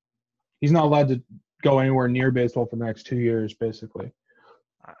been, he's not allowed to go anywhere near baseball for the next 2 years, basically.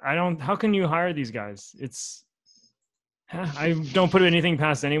 How can you hire these guys? I don't put anything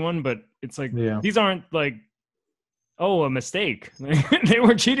past anyone, but it's like, these aren't like, a mistake. They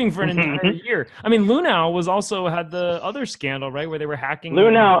were cheating for an entire year. I mean, Lunau had the other scandal, right, where they were hacking.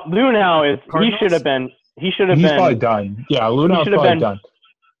 Lunau he should have been. He's probably done. Yeah, Lunau's probably done.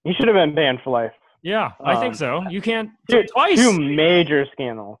 He should have been banned for life. Yeah, I think so. You can't twice. 2 major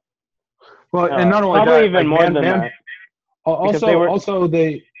scandals. Well, and not only probably that, even more than that. Also,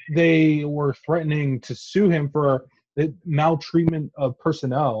 they were threatening to sue him for the maltreatment of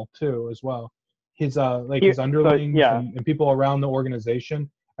personnel too, as well. His his underlings and people around the organization.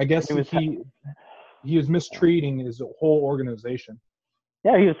 I guess he was mistreating his whole organization.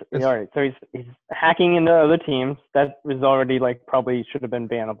 Yeah, all right. So he's hacking into other teams. That was already probably should have been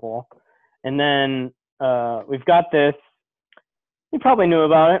bannable. And then we've got this. He probably knew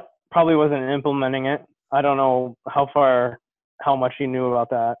about it. Probably wasn't implementing it. I don't know how much he knew about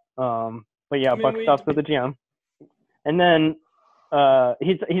that. But yeah, buck stops with the GM. And then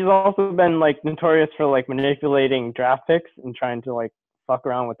he's also been notorious for manipulating draft picks and trying to fuck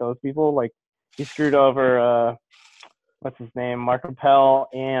around with those people. He screwed over what's his name, Mark Appel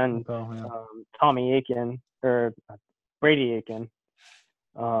and Tommy Aiken or Brady Aiken.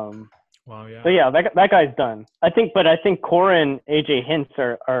 Wow, yeah. So yeah, that guy's done. I think Cora and AJ Hinch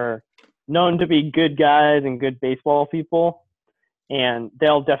are known to be good guys and good baseball people, and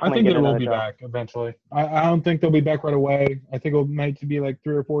they'll definitely get another job. I think they will be back eventually. I don't think they'll be back right away. I think it might be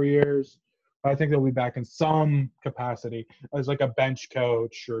 3 or 4 years. I think they'll be back in some capacity as a bench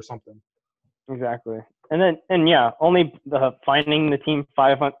coach or something. Exactly. And yeah, only finding the team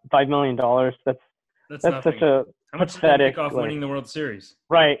 $5 million. That's such a how much pathetic. Did they pick off winning the World Series?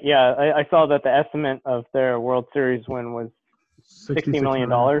 Right. Yeah, I saw that the estimate of their World Series win was $60 million.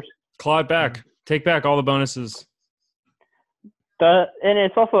 Claw it back. Take back all the bonuses. And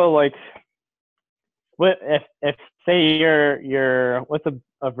it's also what if say you're what's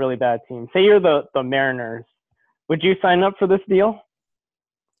a really bad team? Say you're the Mariners. Would you sign up for this deal?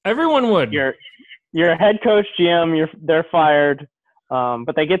 Everyone would. Your head coach, GM, they're fired,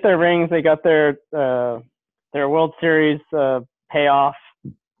 but they get their rings. They got their World Series payoff,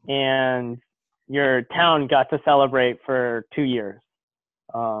 and your town got to celebrate for 2 years.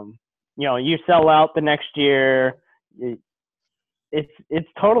 You sell out the next year. It's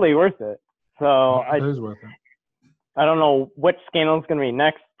totally worth it. So it is worth it. I don't know what scandal is going to be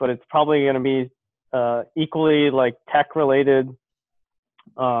next, but it's probably going to be equally tech related.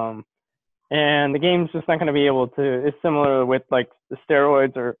 And the game's just not going to be able to. It's similar with the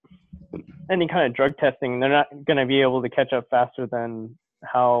steroids or any kind of drug testing. They're not going to be able to catch up faster than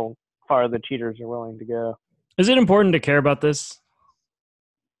how far the cheaters are willing to go. Is it important to care about this?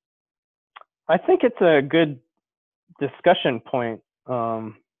 I think it's a good discussion point.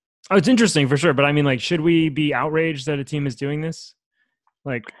 It's interesting for sure, but I mean, should we be outraged that a team is doing this?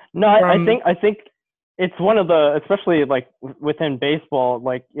 No, I think it's one of the, especially within baseball,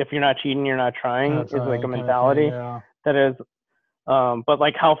 if you're not cheating, you're not trying, is a mentality that is.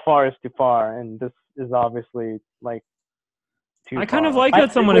 But how far is too far, and this is obviously too far. I kind of like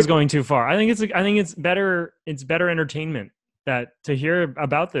that someone is going too far. I think it's better. It's better entertainment to hear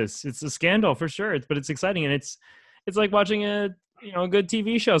about this. It's a scandal for sure, but it's exciting, and it's like watching a good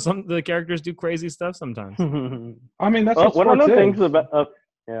TV show. Some the characters do crazy stuff sometimes. I mean, that's what one of the is. things about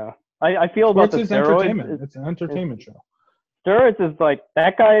yeah. I feel sports about the steroids. Entertainment. It's an entertainment show. Steroids is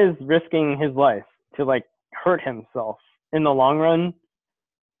that guy is risking his life to hurt himself in the long run.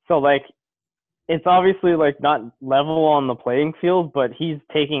 So it's obviously not level on the playing field, but he's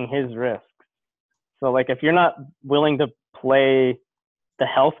taking his risks. So like if you're not willing to play the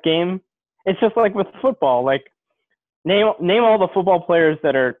health game, it's just like with football. Like name all the football players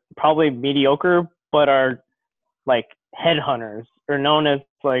that are probably mediocre but are like headhunters or known as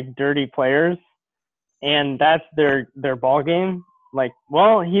like dirty players, and that's their ball game. Like,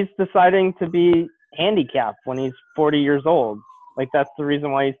 well, he's deciding to be handicapped when he's 40 years old. Like that's the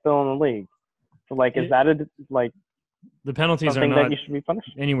reason why he's still in the league. So like, is that the penalties are something not that you should be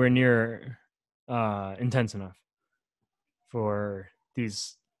punished? anywhere near intense enough for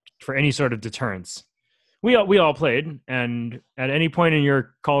any sort of deterrence. We all played, and at any point in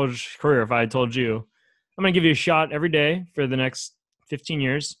your college career, if I had told you, I'm going to give you a shot every day for the next 15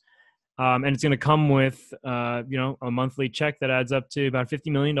 years, and it's going to come with a monthly check that adds up to about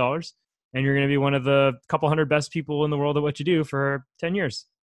 $50 million, and you're going to be one of the couple hundred best people in the world at what you do for 10 years.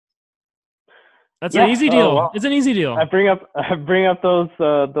 That's an easy deal. Well, it's an easy deal. I bring up those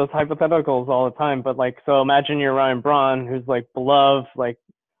hypotheticals all the time, but like, so imagine you're Ryan Braun, who's like beloved, like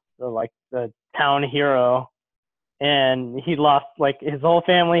the town hero, and he lost, like his whole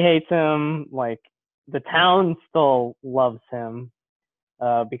family hates him, like the town still loves him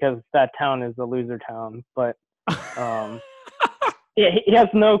because that town is a loser town, but he has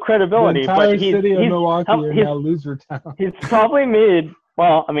no credibility. The entire but city of Milwaukee are now loser town. He's probably made.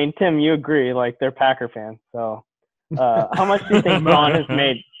 Well, I mean, Tim, you agree, like they're Packer fans. So how much do you think Braun has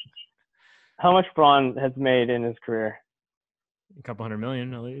made? How much Braun has made in his career? A couple $100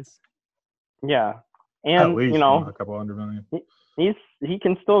 million at least. Yeah. And at least, a couple $100 million. He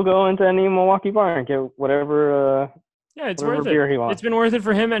can still go into any Milwaukee bar and get whatever it's whatever worth beer it. he wants. It's been worth it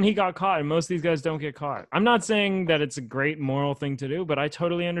for him, and he got caught, and most of these guys don't get caught. I'm not saying that it's a great moral thing to do, but I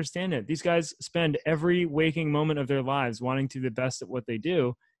totally understand it. These guys spend every waking moment of their lives wanting to be the best at what they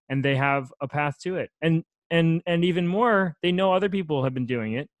do, and they have a path to it. And even more, they know other people have been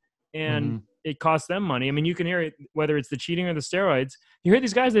doing it, and it costs them money. I mean, you can hear it, whether it's the cheating or the steroids. You hear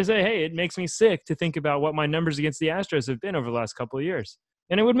these guys, they say, hey, it makes me sick to think about what my numbers against the Astros have been over the last couple of years.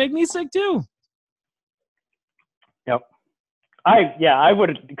 And it would make me sick too. Yep. I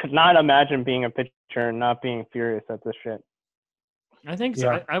could not imagine being a pitcher and not being furious at this shit. I think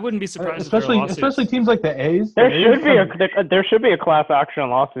so. Yeah. I wouldn't be surprised. Especially teams like the A's. There should be a class action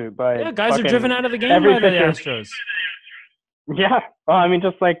lawsuit by guys are driven out of the game by the Astros. Yeah. Well, I mean,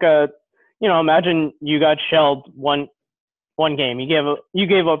 just like imagine you got shelled one game. You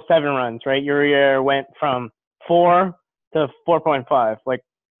gave up 7 runs, right? Your year went from 4 to 4.5. Like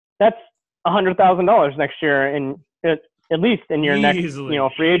that's $100,000 next year, and at least in your next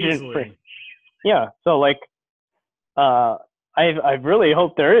free agent. Yeah. So like, I really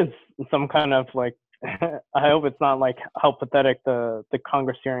hope there is some kind of like, I hope it's not like how pathetic the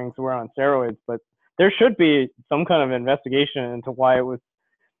Congress hearings were on steroids, but there should be some kind of investigation into why it was.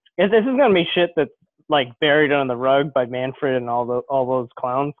 This is gonna be shit that's like buried under the rug by Manfred and all those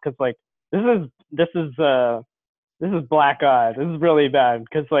clowns, because like this is black eye. This is really bad,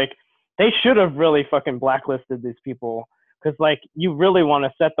 because like they should have really fucking blacklisted these people, because like you really want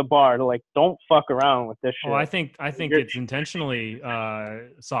to set the bar to like don't fuck around with this shit. Well, I think it's intentionally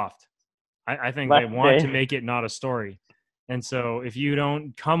soft. I think they want to make it not a story. And so if you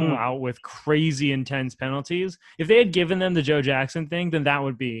don't come out with crazy intense penalties, if they had given them the Joe Jackson thing, then that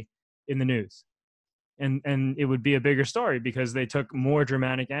would be in the news. And it would be a bigger story because they took more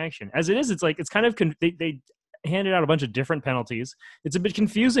dramatic action. As it is, it's like, it's kind of, they handed out a bunch of different penalties. It's a bit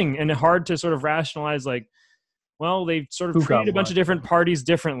confusing and hard to sort of rationalize, like, well, they sort of treated a bunch of different parties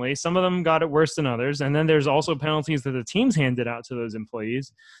differently. Some of them got it worse than others. And then there's also penalties that the teams handed out to those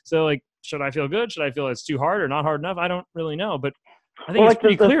employees. So, like, should I feel good? Should I feel it's too hard or not hard enough? I don't really know. But I think it's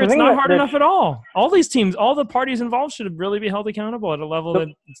pretty clear it's not hard enough at all. All these teams, all the parties involved should really be held accountable at a level that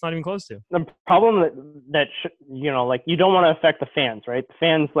it's not even close to. The problem that like, you don't want to affect the fans, right? The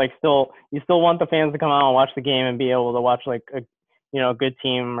fans, like, you still want the fans to come out and watch the game and be able to watch, like, a good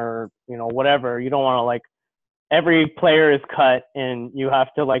team or, whatever. You don't want to, like, every player is cut and you have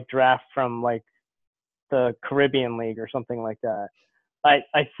to like draft from like the Caribbean League or something like that.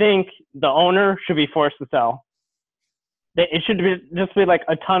 I think the owner should be forced to sell. It should just be like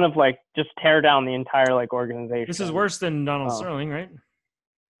a ton of like just tear down the entire like organization. This is worse than Donald Sterling, right?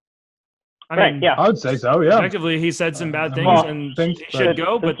 I mean, yeah, I would say so. Yeah. Effectively, he said some bad things and he should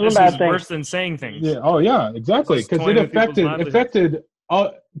go, but this is worse than saying things. Yeah. Oh, yeah, exactly. Because it affected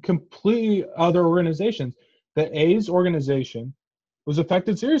completely other organizations. The A's organization was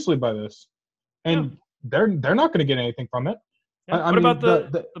affected seriously by this, and they're not going to get anything from it. Yeah. What about I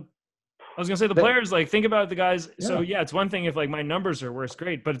was going to say the players, like, think about the guys. Yeah. So, yeah, it's one thing if, like, my numbers are worse,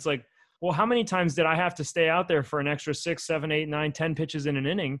 great. But it's like, well, how many times did I have to stay out there for an extra 6, 7, 8, 9, 10 pitches in an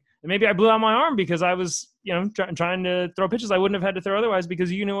inning? And maybe I blew out my arm because I was, trying to throw pitches I wouldn't have had to throw otherwise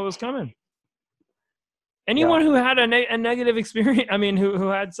because you knew what was coming. Anyone who had a negative experience, who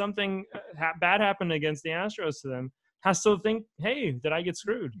had something bad happen against the Astros to them, has to think, hey, did I get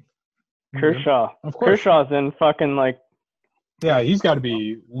screwed? Kershaw. Of course. Kershaw's in fucking like. Yeah, he's got to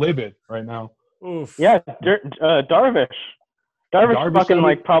be livid right now. Oof. Yeah, Darvish. Darvish fucking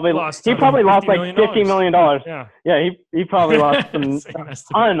like probably lost like $50 million. Yeah, he probably lost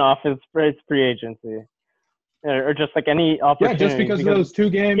a ton off his free agency, or just like any opportunity. Yeah, just because of those 2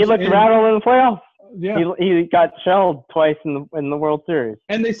 games. He looked rattled in the playoffs. Yeah, he got shelled twice in the World Series.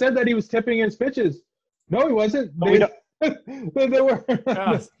 And they said that he was tipping his pitches. No, he wasn't. They were.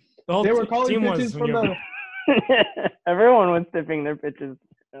 Yeah, they were calling pitches from the. Everyone was tipping their pitches.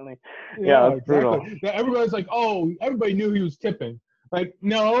 Yeah, it's brutal. Everybody's like, oh, everybody knew he was tipping. Like,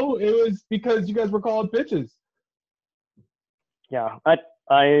 no, it was because you guys were calling pitches. Yeah,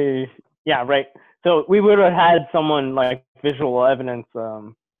 yeah, right. So we would have had someone like visual evidence,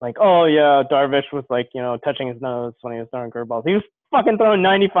 like, oh yeah, Darvish was like, touching his nose when he was throwing curveballs. He was fucking throwing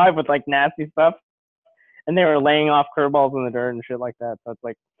 95 with like nasty stuff, and they were laying off curveballs in the dirt and shit like that. So it's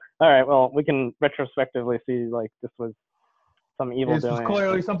like, all right, well, we can retrospectively see like this was some evil doing. Was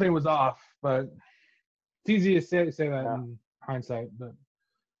clearly something was off, but it's easy to say that in hindsight. But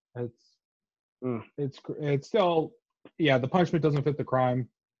it's still, the punishment doesn't fit the crime.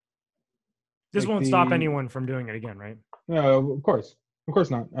 This won't stop anyone from doing it again, right? No, of course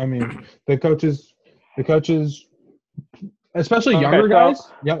not. I mean, the coaches, especially younger guys,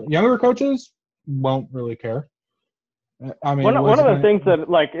 younger coaches won't really care. I mean, one of the things that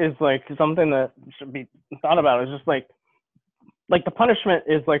like is like something that should be thought about is just like the punishment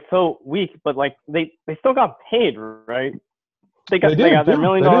is like so weak, but like they still got paid, right? They got their $1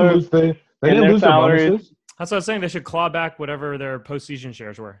 million. They didn't lose their bonuses. That's what I was saying. They should claw back whatever their postseason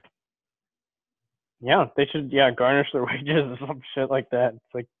shares were. Yeah, they should. Yeah, garnish their wages or some shit like that.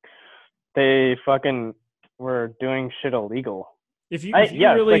 It's like they fucking were doing shit illegal. If you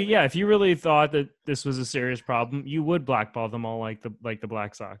really thought that this was a serious problem, you would blackball them all like the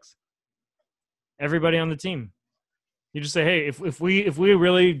Black Sox. Everybody on the team. You just say, hey, if we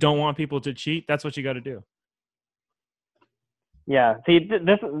really don't want people to cheat, that's what you got to do. Yeah. See,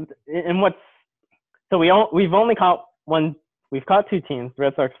 this and what's so we've only caught one. We've caught 2 teams. The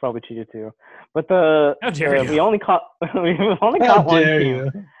Red Sox probably cheated too, but we only caught one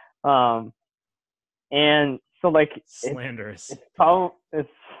team. And so like slanderous. It's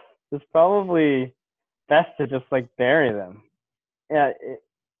probably best to just like bury them. Yeah,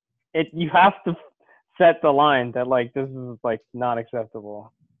 you have to set the line that like this is like not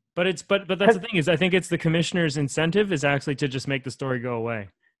acceptable. But that's the thing is I think it's the commissioner's incentive is actually to just make the story go away,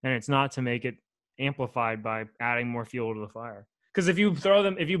 and it's not to make it amplified by adding more fuel to the fire. Because if you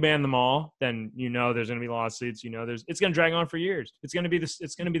ban them all, then there's going to be lawsuits. It's going to drag on for years. It's going to be the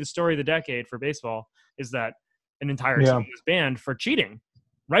story of the decade for baseball is that an entire team was banned for cheating,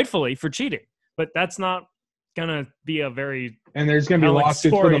 rightfully for cheating. But that's not going to be a very and there's going to be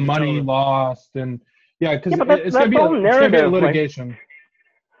lawsuits for the money lost and because it's going to be a litigation.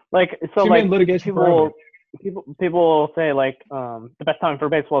 Litigation people will say like the best time for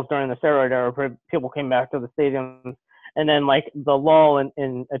baseball is during the steroid era. Where people came back to the stadiums, and then like the lull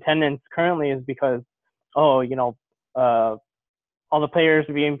in attendance currently is because all the players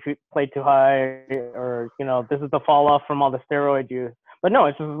are being played too high, or this is the fall off from all the steroid use. But no,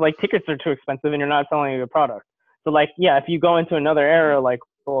 it's just like tickets are too expensive and you're not selling a good product. So like if you go into another era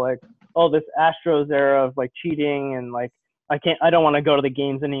this Astros era of like cheating and like I don't want to go to the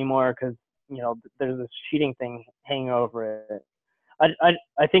games anymore because there's this cheating thing hanging over it.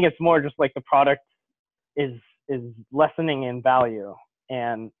 I think it's more just like the product is lessening in value,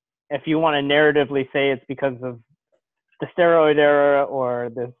 and if you want to narratively say it's because of the steroid era or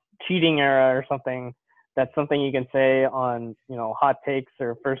the cheating era or something, that's something you can say on Hot Takes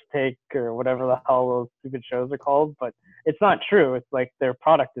or First Take or whatever the hell those stupid shows are called, but it's not true. It's like their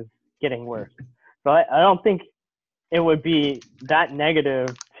product is getting worse. So I don't think it would be that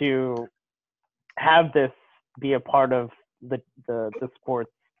negative to have this be a part of the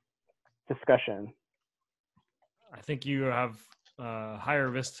sports discussion. I think you have higher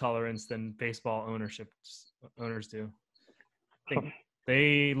risk tolerance than baseball owners do. I think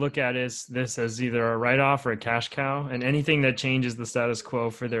they look at this as either a write-off or a cash cow, and anything that changes the status quo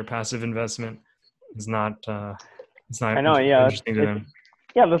for their passive investment is not. It's not. I know, interesting to them.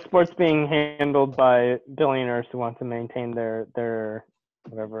 Yeah, the sport's being handled by billionaires who want to maintain their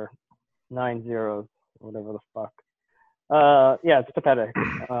whatever 9 zeros, whatever the fuck. It's pathetic.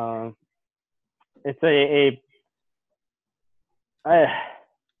 it's it's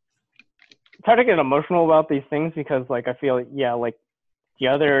hard to get emotional about these things because like I feel like the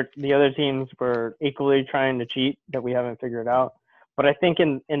other teams were equally trying to cheat that we haven't figured out. But I think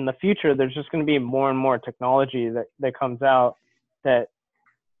in the future there's just going to be more and more technology that comes out that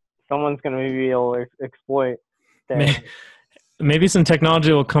someone's going to be able to exploit. Maybe some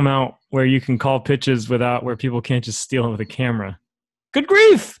technology will come out where you can call pitches where people can't just steal them with a camera. Good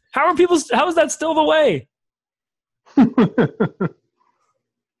grief! How is that still the way?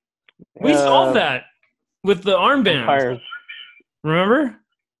 We solved that with the armband. Umpires. Remember?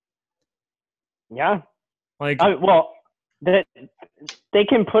 Yeah. Like, they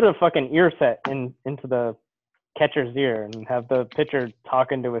can put a fucking ear set into the catcher's ear and have the pitcher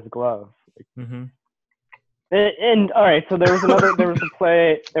talk into his glove. mm-hmm. And all right, so there was a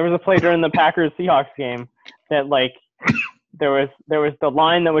play during the Packers Seahawks game that like there was the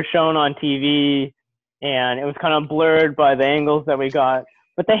line that was shown on TV and it was kind of blurred by the angles that we got.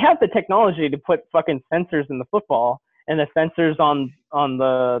 But they have the technology to put fucking sensors in the football and the sensors on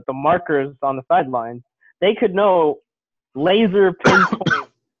the markers on the sidelines. They could know laser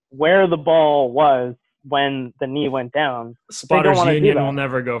pinpoint where the ball was when the knee went down. Spotters Union will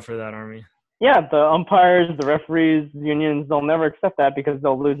never go for that, Army. Yeah, the umpires, the referees, unions, they'll never accept that because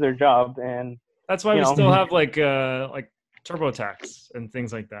they'll lose their job. And that's why we still have like TurboTax and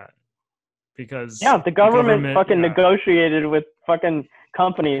things like that. Because the government fucking negotiated with fucking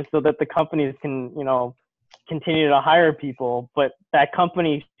companies so that the companies can, continue to hire people, but that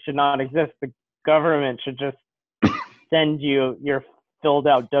company should not exist. The government should just send you your filled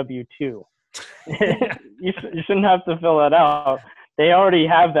out W-2. You shouldn't have to fill that out. They already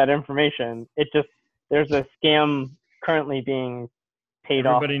have that information. There's a scam currently being paid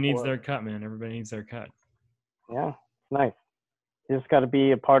off. Everybody needs their cut, man. Everybody needs their cut. Yeah, it's nice. You just got to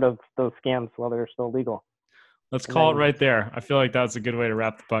be a part of those scams while they're still legal. Let's call it right there. I feel like that's a good way to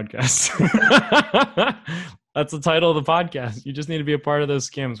wrap the podcast. That's the title of the podcast. You just need to be a part of those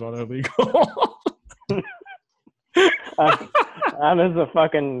scams while they're legal. That is a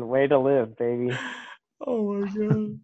fucking way to live, baby. Oh my God.